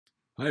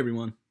Hi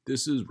everyone,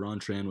 this is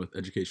Tran with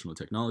Educational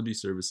Technology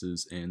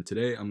Services, and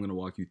today I'm going to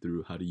walk you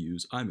through how to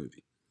use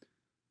iMovie.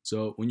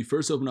 So when you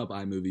first open up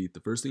iMovie,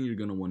 the first thing you're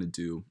going to want to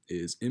do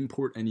is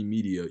import any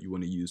media you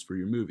want to use for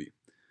your movie.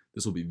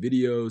 This will be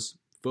videos,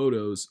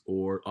 photos,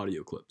 or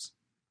audio clips.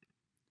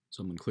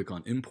 So I'm going to click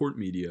on Import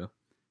Media,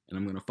 and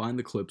I'm going to find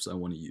the clips I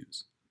want to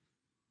use.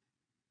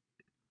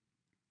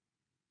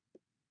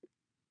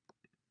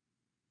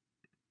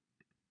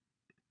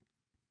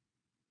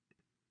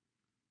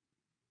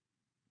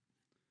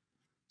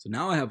 So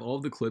now I have all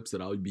of the clips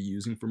that I'll be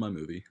using for my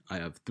movie. I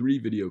have 3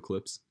 video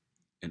clips,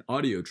 an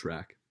audio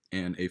track,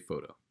 and a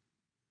photo.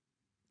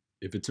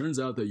 If it turns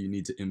out that you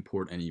need to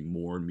import any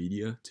more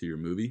media to your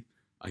movie,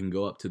 I can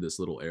go up to this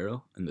little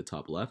arrow in the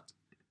top left,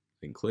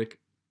 and click,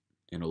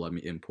 and it'll let me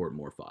import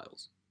more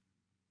files.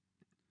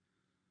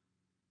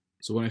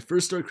 So when I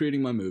first start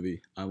creating my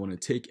movie, I want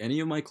to take any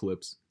of my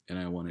clips and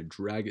I want to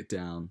drag it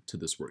down to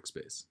this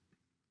workspace.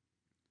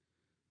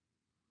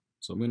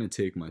 So I'm going to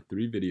take my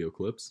 3 video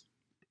clips,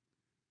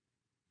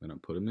 I'm going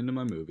to put them into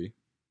my movie.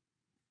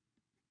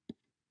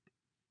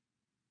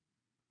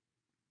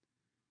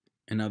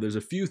 And now there's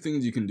a few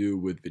things you can do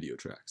with video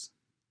tracks.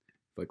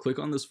 If I click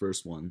on this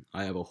first one,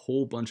 I have a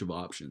whole bunch of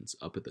options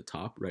up at the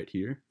top right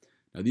here.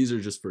 Now these are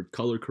just for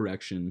color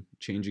correction,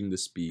 changing the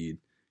speed.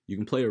 You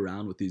can play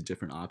around with these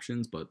different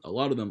options, but a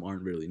lot of them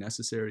aren't really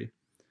necessary.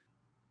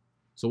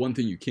 So one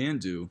thing you can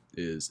do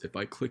is if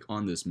I click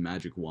on this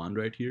magic wand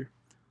right here,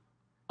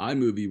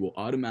 iMovie will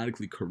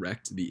automatically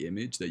correct the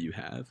image that you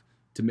have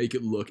to make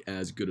it look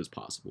as good as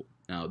possible.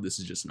 Now this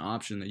is just an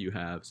option that you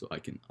have, so I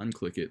can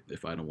unclick it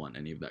if I don't want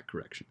any of that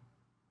correction.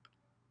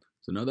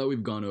 So now that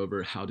we've gone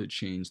over how to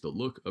change the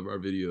look of our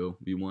video,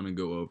 we want to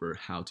go over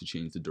how to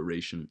change the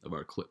duration of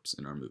our clips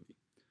in our movie.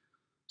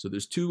 So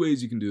there's 2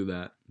 ways you can do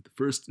that. The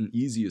first and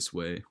easiest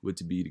way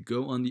would be to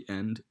go on the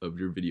end of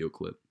your video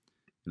clip,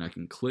 and I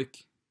can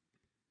click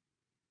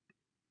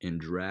and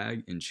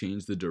drag and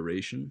change the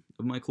duration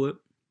of my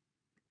clip.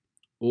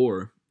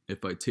 Or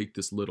if I take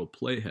this little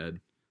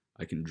playhead,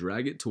 I can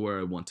drag it to where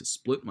I want to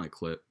split my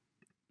clip,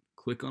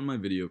 click on my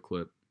video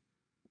clip,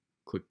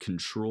 click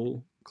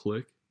Control,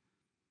 click,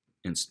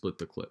 and split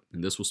the clip.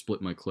 And this will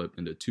split my clip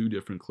into 2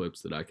 different clips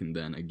that I can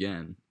then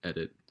again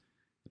edit.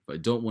 If I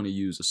don't want to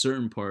use a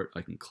certain part, I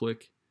can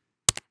click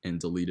and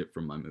delete it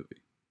from my movie.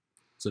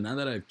 So now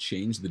that I've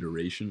changed the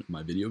duration of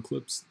my video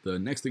clips, the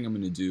next thing I'm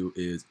going to do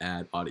is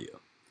add audio.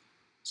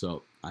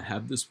 So I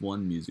have this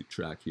one music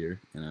track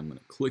here, and I'm going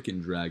to click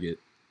and drag it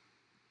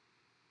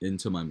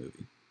into my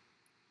movie.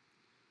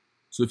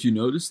 So if you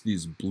notice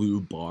these blue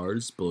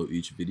bars below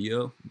each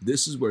video,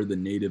 this is where the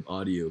native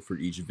audio for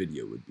each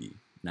video would be.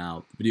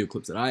 Now, the video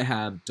clips that I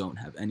have don't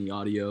have any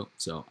audio,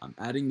 so I'm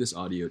adding this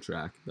audio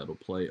track that'll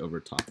play over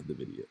top of the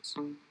videos.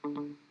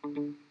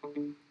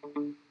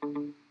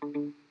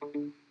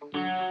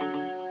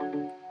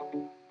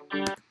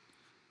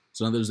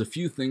 So now there's a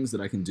few things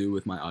that I can do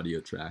with my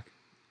audio track.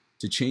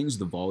 To change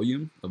the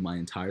volume of my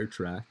entire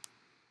track,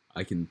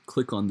 I can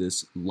click on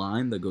this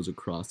line that goes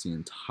across the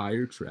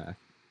entire track,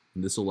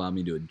 and this will allow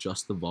me to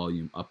adjust the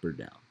volume up or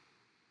down.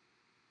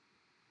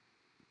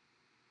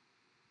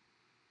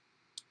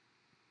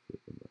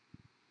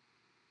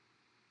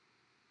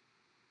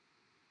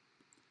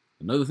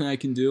 Another thing I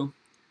can do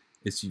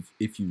is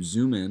if you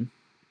zoom in,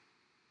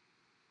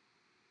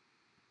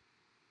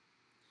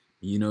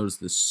 you notice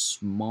this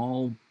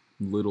small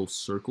little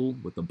circle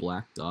with a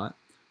black dot.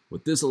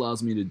 What this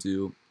allows me to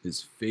do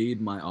is fade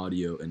my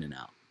audio in and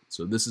out.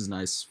 So this is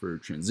nice for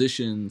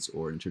transitions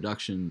or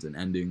introductions and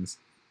endings.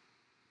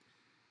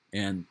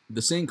 And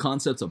the same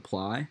concepts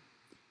apply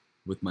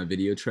with my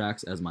video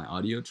tracks as my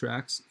audio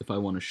tracks. If I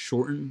want to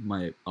shorten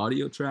my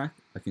audio track,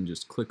 I can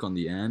just click on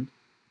the end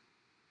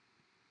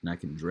and I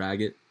can drag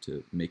it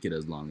to make it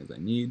as long as I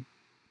need.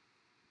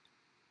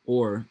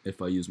 Or if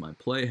I use my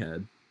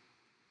playhead,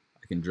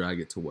 I can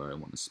drag it to where I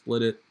want to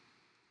split it,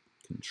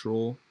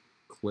 Control,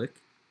 click,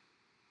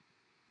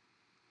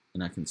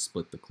 and I can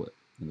split the clip.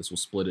 And this will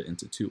split it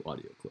into 2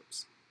 audio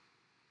clips.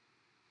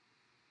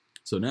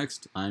 So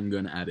next, I'm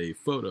going to add a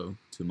photo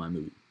to my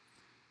movie.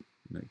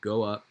 I'm going to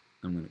go up,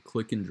 I'm going to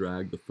click and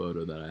drag the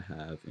photo that I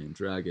have and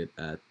drag it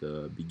at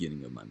the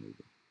beginning of my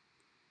movie.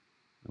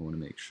 I want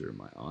to make sure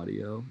my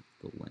audio,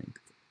 the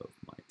length of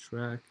my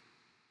track.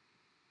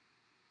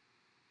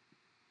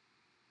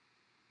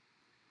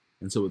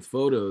 And so with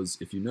photos,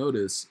 if you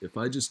notice, if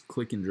I just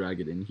click and drag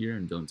it in here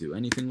and don't do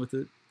anything with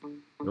it,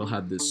 it'll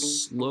have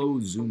this slow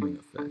zooming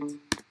effect.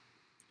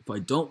 If I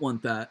don't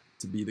want that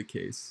to be the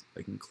case,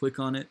 I can click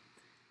on it.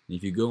 And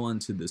if you go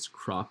onto this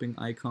cropping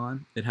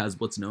icon, it has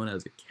what's known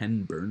as a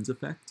Ken Burns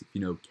effect, if you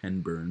know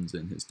Ken Burns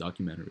and his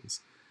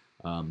documentaries.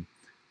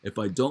 If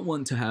I don't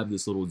want to have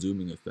this little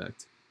zooming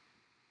effect,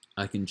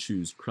 I can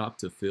choose crop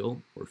to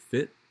fill or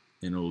fit,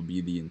 and it'll be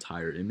the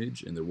entire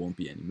image and there won't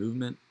be any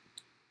movement.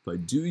 If I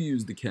do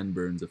use the Ken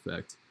Burns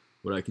effect,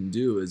 what I can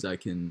do is I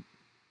can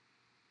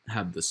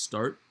have the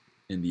start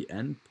and the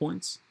end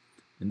points,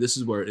 and this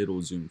is where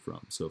it'll zoom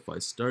from. So if I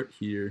start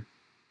here,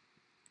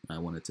 I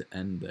want it to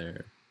end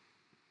there.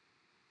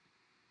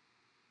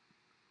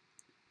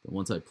 Then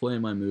once I play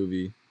my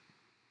movie,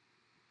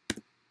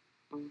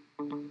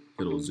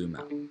 it'll zoom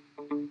out.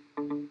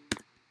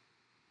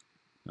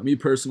 Now me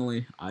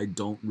personally, I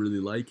don't really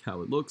like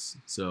how it looks,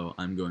 so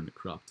I'm going to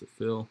crop to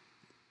fill.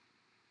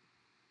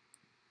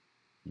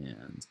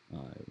 And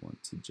I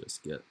want to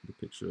just get the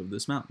picture of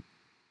this mountain.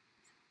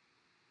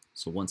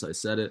 So once I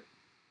set it,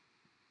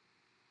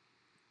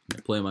 I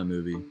play my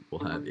movie,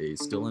 we'll have a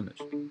still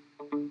image.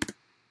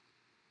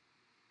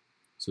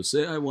 So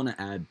say I want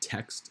to add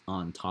text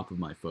on top of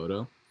my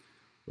photo.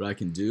 What I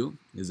can do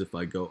is if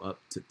I go up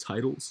to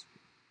titles,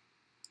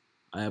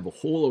 I have a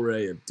whole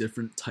array of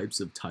different types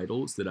of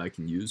titles that I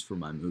can use for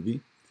my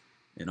movie.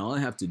 And all I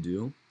have to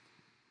do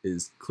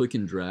is click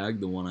and drag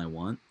the one I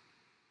want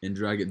and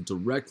drag it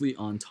directly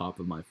on top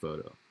of my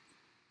photo.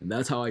 And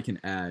that's how I can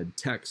add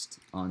text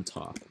on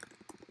top.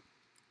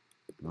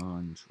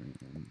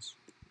 Non-trans.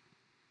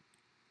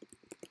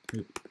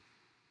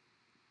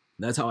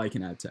 That's how I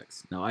can add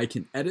text. Now I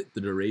can edit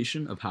the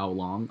duration of how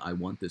long I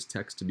want this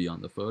text to be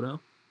on the photo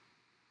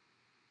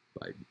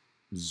by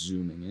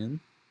zooming in.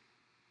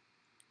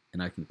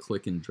 And I can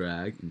click and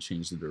drag and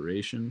change the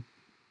duration,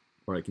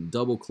 or I can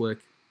double click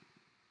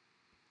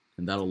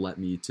and that'll let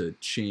me to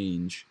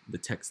change the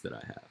text that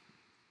I have.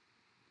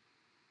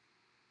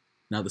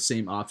 Now the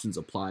same options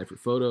apply for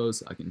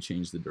photos. I can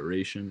change the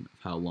duration of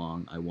how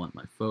long I want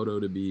my photo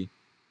to be.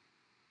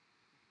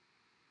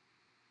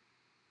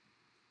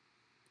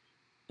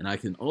 And I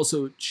can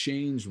also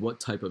change what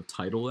type of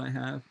title I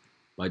have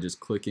by just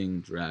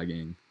clicking,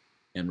 dragging,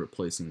 and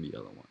replacing the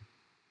other one.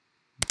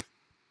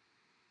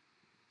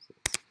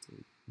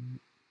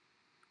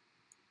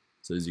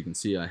 So as you can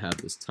see, I have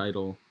this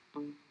title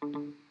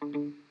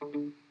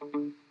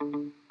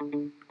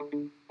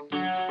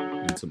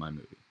into my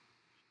movie.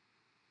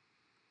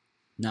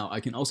 Now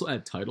I can also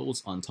add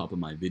titles on top of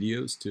my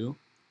videos too.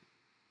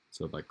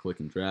 So if I click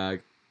and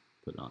drag,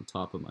 put it on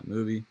top of my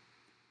movie,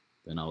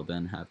 then I'll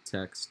then have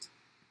text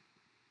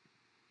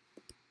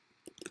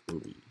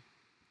movie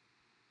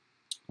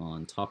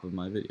on top of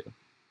my video.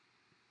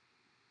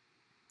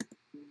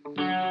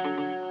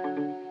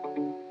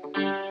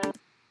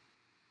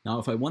 Now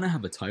if I want to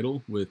have a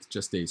title with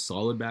just a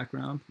solid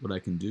background, what I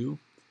can do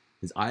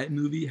is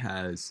iMovie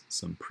has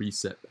some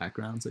preset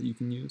backgrounds that you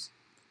can use.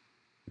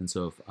 And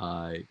so if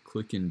I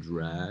click and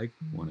drag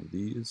one of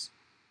these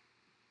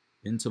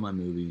into my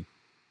movie,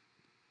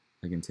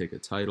 I can take a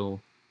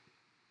title,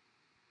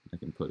 I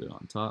can put it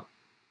on top,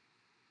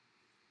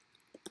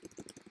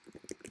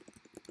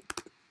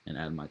 and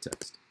add my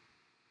text.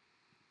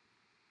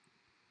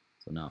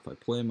 So now if I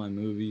play my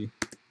movie,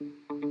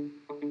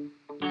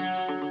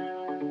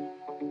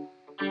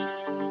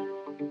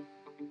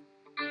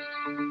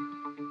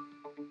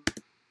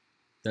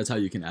 that's how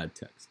you can add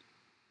text.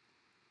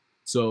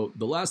 So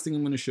the last thing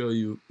I'm going to show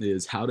you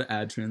is how to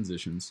add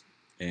transitions.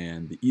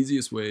 And the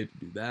easiest way to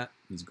do that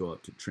is go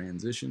up to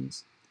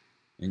transitions.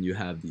 And you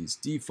have these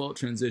default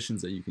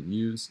transitions that you can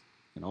use.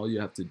 And all you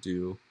have to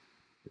do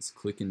is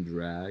click and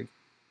drag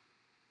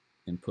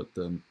and put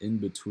them in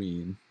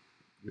between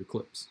your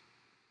clips.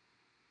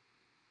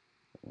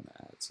 I want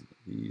to add some of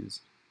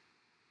these.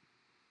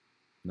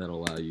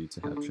 That'll allow you to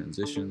have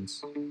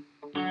transitions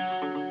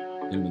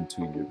in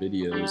between your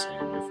videos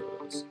and your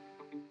photos.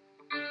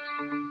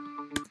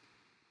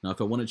 Now if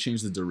I want to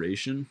change the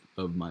duration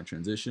of my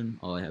transition,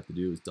 all I have to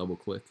do is double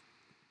click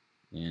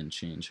and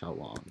change how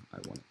long I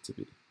want it to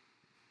be.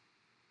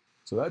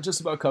 So that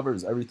just about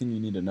covers everything you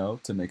need to know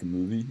to make a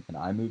movie in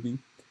iMovie.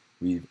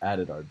 We've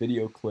added our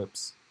video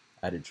clips,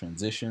 added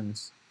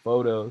transitions,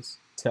 photos,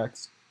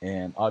 text,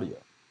 and audio.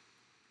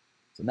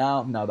 So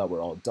now that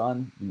we're all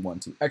done, we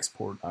want to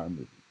export our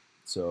movie.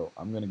 So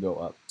I'm going to go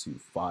up to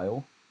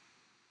File,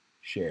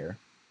 Share,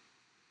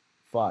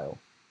 File.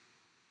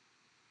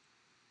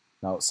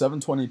 Now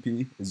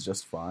 720p is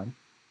just fine,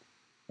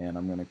 and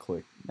I'm going to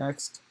click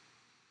Next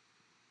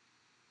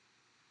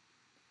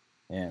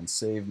and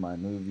save my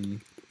movie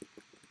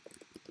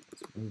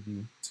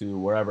to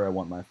wherever I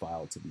want my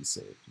file to be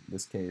saved. In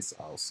this case,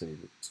 I'll save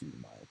it to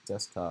my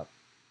desktop.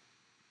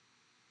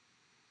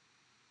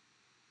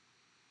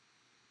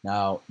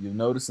 Now you'll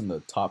notice in the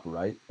top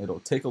right,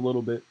 it'll take a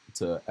little bit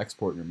to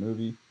export your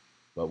movie,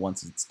 but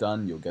once it's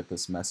done, you'll get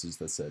this message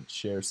that said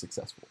share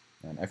successful,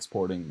 and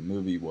exporting the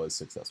movie was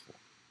successful.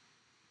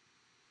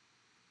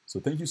 So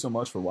thank you so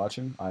much for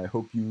watching. I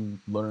hope you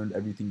learned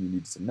everything you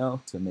needed to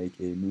know to make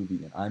a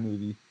movie in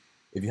iMovie.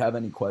 If you have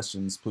any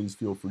questions, please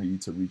feel free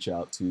to reach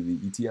out to the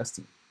ETS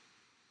team.